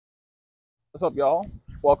What's up, y'all?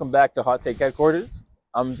 Welcome back to Hot Take Headquarters.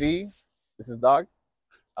 I'm V. This is Doc.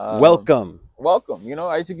 Um, Welcome. Welcome.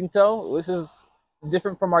 As you can tell, this is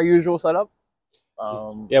different from our usual setup.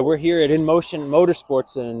 Yeah, we're here at In Motion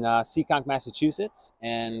Motorsports in Seekonk, Massachusetts,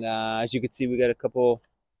 and as you can see, we got a couple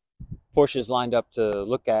Porsches lined up to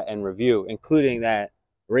look at and review, including that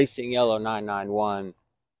racing yellow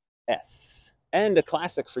 991S, and a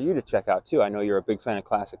classic for you to check out too. I know you're a big fan of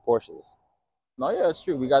classic Porsches. No, yeah, it's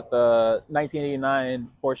true. We got the 1989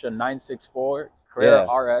 Porsche 964 Carrera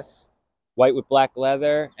Yeah, RS. white with black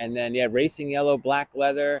leather, and then yeah, racing yellow, black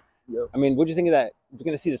leather. Yep. I mean, what do you think of that? You're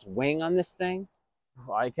gonna see this wing on this thing.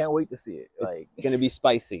 I can't wait to see it. It's gonna be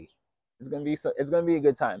spicy. It's gonna be a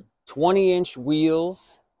good time. 20-inch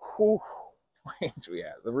wheels. Whew.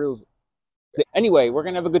 Yeah, the reals. Anyway, we're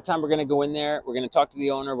going to have a good time. We're going to go in there. We're going to talk to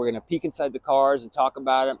the owner. We're going to peek inside the cars and talk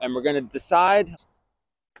about them. And we're going to decide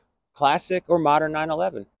classic or modern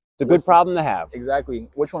 911. It's a good problem to have. Exactly.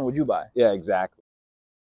 Which one would you buy? Yeah, exactly.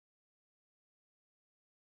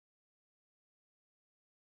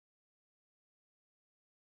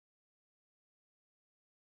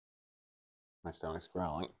 My stomach's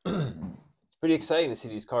growling. It's pretty exciting to see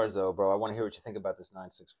these cars, though, bro. I want to hear what you think about this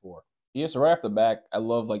 964. Yeah, so right off the back, I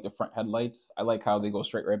love like the front headlights. I like how they go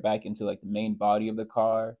straight right back into like the main body of the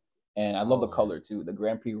car. And I love the color too. The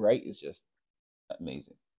Grand Prix right is just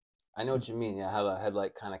amazing. I know what you mean. Yeah, how the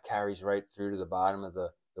headlight kind of carries right through to the bottom of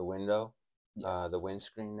the window, the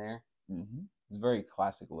windscreen there. It's a very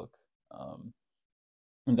classic look.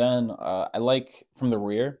 And then I like from the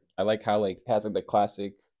rear, I like how like it has like the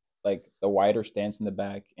classic, like the wider stance in the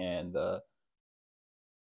back and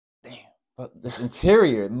damn. But this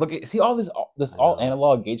interior, see all this all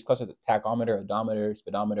analog gauge cluster, the tachometer, odometer,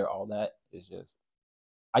 speedometer, all that is just.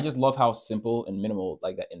 I just love how simple and minimal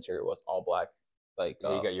like that interior was, all black. Like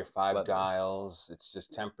yeah, you got your 5 leather. dials. It's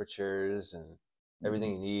just temperatures and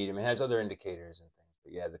everything you need. I mean, it has other indicators and things.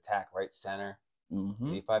 But yeah, the tack right center,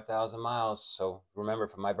 85,000 miles. So remember,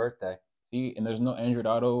 for my birthday. See, and there's no Android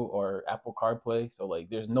Auto or Apple CarPlay, so like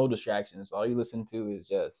there's no distractions. All you listen to is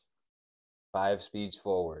just 5 speeds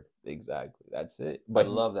forward. Exactly, that's it. But I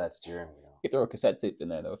love that steering wheel. You can throw a cassette tape in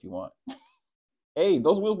there though if you want. Hey,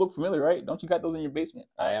 those wheels look familiar, right? Don't you got those in your basement?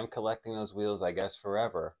 I am collecting those wheels, I guess,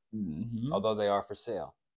 forever. Although they are for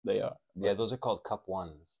sale. They are. Yeah, those are called Cup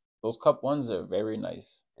 1s. Those Cup 1s are very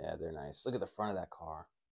nice. Yeah, they're nice. Look at the front of that car.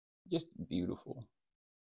 Just beautiful.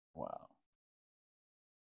 Wow.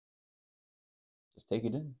 Just take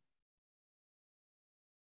it in.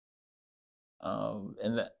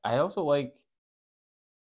 And I also like.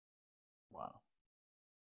 Wow.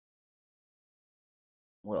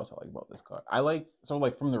 What else I like about this car? I like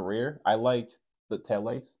like from the rear. I liked the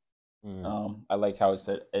taillights. I like how it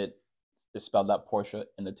said it spelled out Porsche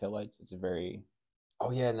in the taillights. It's a very.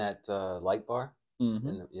 Oh yeah, and that light bar.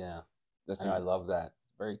 Yeah, I love that.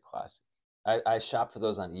 It's very classic. I shop for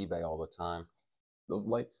those on eBay all the time. Those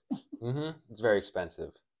lights. It's very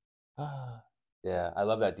expensive. Yeah, I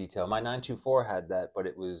love that detail. My 924 had that, but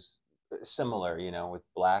it was similar, with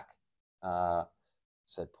black.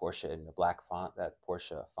 Said Porsche in the black font, that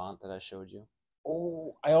Porsche font that I showed you.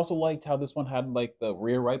 Oh, I also liked how this one had like the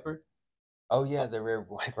rear wiper. Oh yeah, the rear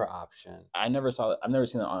wiper option. I never saw that. I've never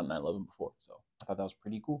seen that on 911 before, so I thought that was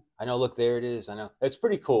pretty cool. I know. Look, there it is. I know it's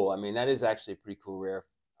pretty cool. I mean, that is actually a pretty cool rear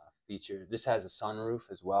feature. This has a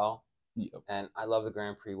sunroof as well, and I love the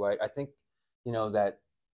Grand Prix white. I think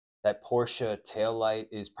that Porsche taillight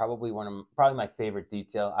is probably probably my favorite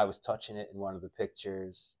detail. I was touching it in one of the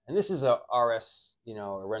pictures. And this is a RS, a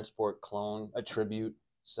Rennsport clone, a tribute.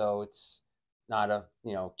 So it's not a,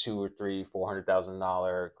 $200,000 or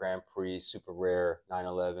 $400,000 Grand Prix super rare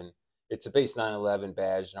 911. It's a base 911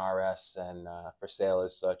 badge and RS and for sale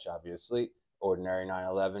as such, obviously. Ordinary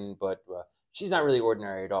 911, but she's not really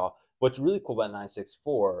ordinary at all. What's really cool about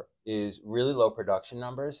 964 is really low production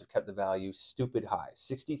numbers have kept the value stupid high,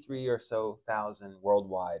 63 or so thousand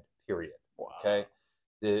worldwide, period. Wow. Okay.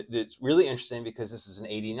 It's really interesting because this is an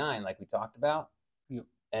 89, like we talked about. Yep.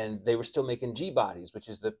 And they were still making G bodies, which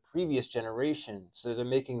is the previous generation. So they're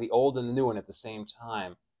making the old and the new one at the same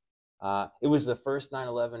time. It was the first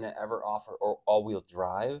 911 to ever offer all-wheel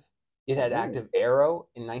drive. It had active aero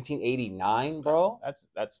in 1989, bro.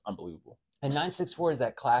 That's unbelievable. And 964 is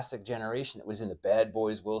that classic generation that was in the Bad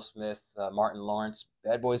Boys, Will Smith, Martin Lawrence,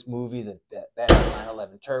 Bad Boys movie, the Badass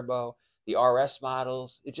 911 Turbo, the RS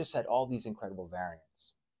models. It just had all these incredible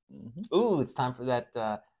variants. Ooh, it's time for that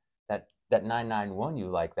 991 you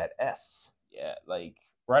like, that S. Yeah, like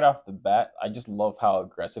right off the bat, I just love how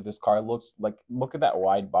aggressive this car looks. Like, look at that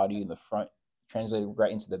wide body in the front, translated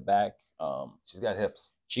right into the back. She's got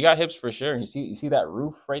hips. She got hips for sure. You see that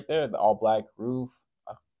roof right there, the all black roof.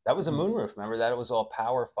 Uh, That was a moonroof. Remember that? It was all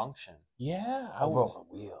power function. yeah, I Oh, bro, was.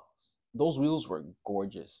 the wheels. Those wheels were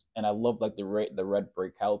gorgeous, and I love like the red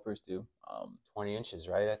brake calipers too. 20 inches,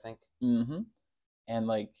 right? I think. Hmm. And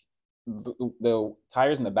like the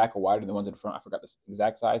tires in the back are wider than the ones in front. I forgot the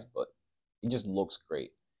exact size, but it just looks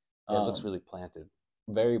great. Yeah, it looks Um, really planted.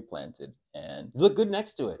 very planted, and You look good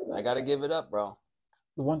next to it. I gotta give it up, bro.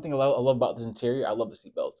 the one thing I love about this interior, I love the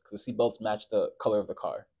seatbelts because the seatbelts match the color of the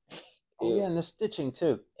car. Oh yeah, and the stitching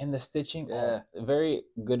too. And the stitching, Yeah, very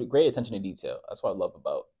good, great attention to detail. That's what I love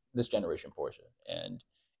about this generation Porsche. And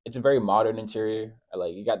it's a very modern interior. I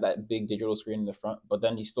like you got that big digital screen in the front, but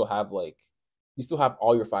then you still have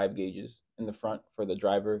all your 5 gauges in the front for the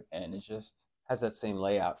driver, and it's just has that same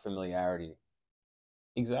layout, familiarity.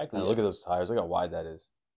 And exactly look it. at those tires. Look how wide that is.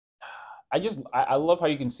 I love how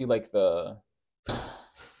you can see like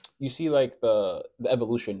you see like the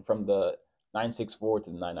evolution from the 964 to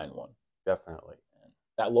the 991. Definitely. And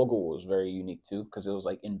that logo was very unique too because it was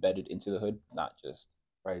like embedded into the hood, not just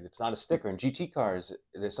Right. It's not a sticker. In GT cars,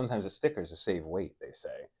 there's sometimes a sticker to save weight, they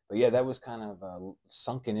say. But yeah, that was kind of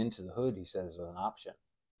sunken into the hood, he says, an option.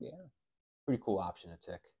 yeah. Pretty cool option to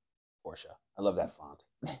tick. Porsche. I love that font.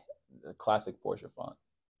 The classic Porsche font.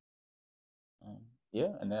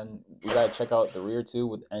 Yeah, and then we gotta check out the rear too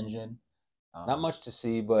with the engine. Not Um, much to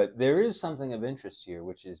see, but there is something of interest here,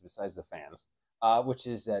 which is besides the fans, which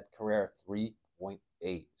is that Carrera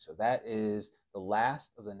 3.8. So that is the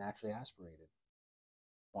last of the naturally aspirated.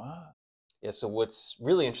 wow. Yeah, so what's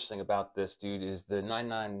really interesting about this, dude, is the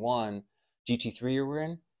 991 GT3 you're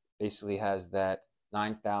in basically has that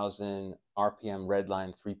 9,000 RPM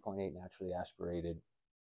redline 3.8 naturally aspirated,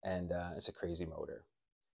 and it's a crazy motor.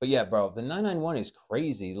 But yeah, bro, the 991 is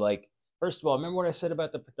crazy. Like, first of all, remember what I said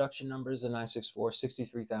about the production numbers, the 964,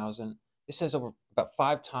 63,000? This has over about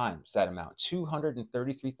 5 times that amount,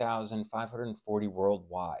 233,540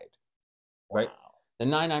 worldwide, right? Wow. The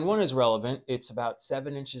 991 is relevant. It's about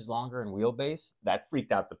 7 inches longer in wheelbase. That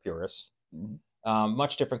freaked out the purists. Mhm.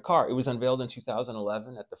 Much different car. It was unveiled in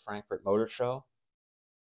 2011 at the Frankfurt Motor Show.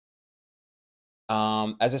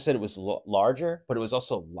 As I said, it was larger, but it was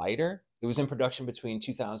also lighter. It was in production between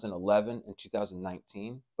 2011 and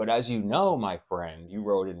 2019. But as you know, my friend, you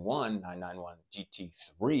rode in one 991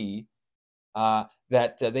 GT3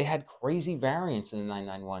 that they had crazy variants in the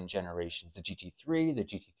 991 generations, the GT3, the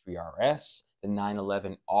GT3 RS, the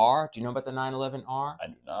 911R. Do you know about the 911R? I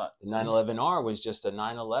do not. The 911R was just a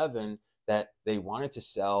 911 that they wanted to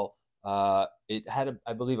sell. It had,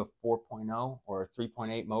 I believe, a 4.0 or a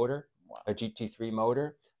 3.8 motor, Wow. a GT3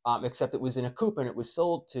 motor, except it was in a coupe and it was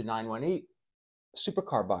sold to 918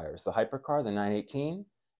 supercar buyers, the hypercar, the 918.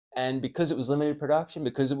 And because it was limited production,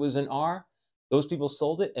 because it was an R, those people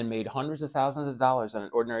sold it and made hundreds of thousands of dollars on an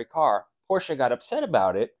ordinary car. Porsche got upset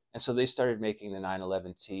about it, and so they started making the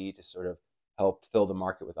 911T to sort of help fill the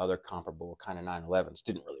market with other comparable kind of 911s.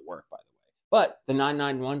 Didn't really work, by the way. But the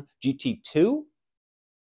 991 GT2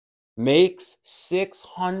 makes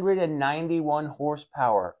 691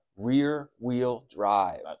 horsepower rear wheel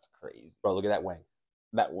drive. That's crazy. Bro, look at that wing.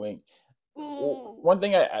 That wing. One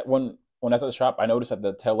thing when I was at the shop, I noticed that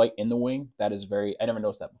the tail light in the wing that is very. I never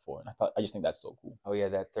noticed that before, and I just think that's so cool. Oh yeah,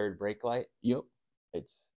 that third brake light. Yep.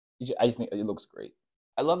 It's. I just think it looks great.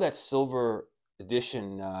 I love that silver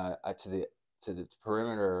addition to the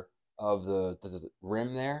perimeter of the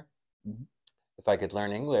rim there. Mm-hmm. If I could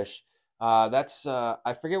learn English, that's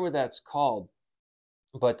I forget what that's called,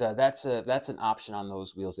 but that's an option on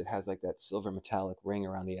those wheels. It has like that silver metallic ring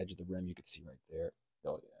around the edge of the rim. You can see right there.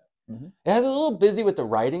 Oh yeah. Mm-hmm. It has a little busy with the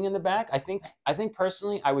writing in the back. I think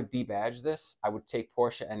personally, I would debadge this. I would take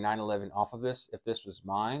Porsche and 911 off of this if this was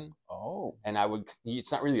mine, Oh. and I would.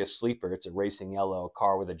 It's not really a sleeper. It's a racing yellow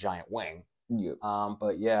car with a giant wing. Yep.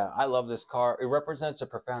 But yeah, I love this car. It represents a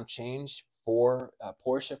profound change for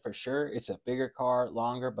Porsche for sure. It's a bigger car,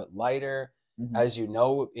 longer but lighter. Mm-hmm. As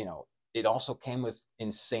it also came with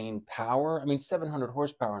insane power. I mean, 700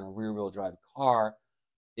 horsepower in a rear-wheel drive car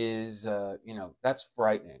is, that's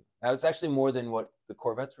frightening. Now, it's actually more than what the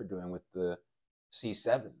Corvettes were doing with the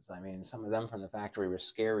C7s. I mean, some of them from the factory were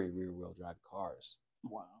scary rear-wheel drive cars.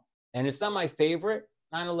 Wow. And it's not my favorite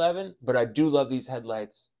 911, but I do love these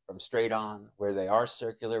headlights from straight on, where they are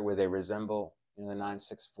circular, where they resemble the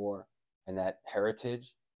 964 and that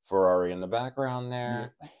heritage Ferrari in the background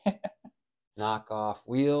there. Yeah. Knockoff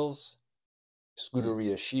wheels,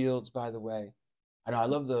 Scuderia shields, by the way. I know I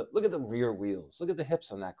love look at the rear wheels. Look at the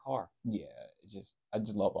hips on that car. Yeah. I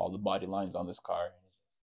just love all the body lines on this car.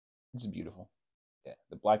 It's beautiful. Yeah.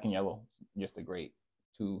 The black and yellow, just a great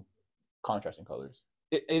two contrasting colors.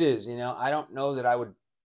 It is. I don't know that I would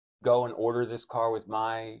go and order this car with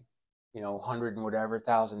my, hundred and whatever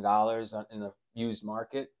 $1,000 in the used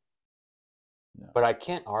market. No. But I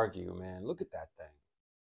can't argue, man. Look at that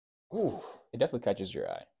thing. Ooh. It definitely catches your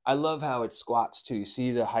eye. I love how it squats too. You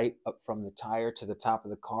see the height up from the tire to the top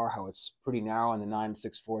of the car, how it's pretty narrow. On the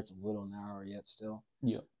 964, it's a little narrower yet still.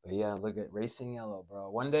 Yeah. But yeah, look at racing yellow, bro.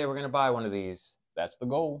 One day we're gonna buy one of these. That's the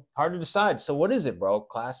goal. Hard to decide. So what is it, bro?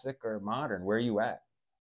 Classic or modern? Where are you at?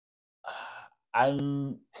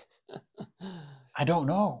 I'm. I don't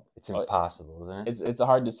know. It's impossible, isn't it? It's a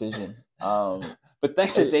hard decision. But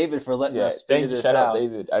thanks to David for letting us figure this shout out.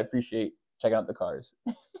 David. I appreciate checking out the cars.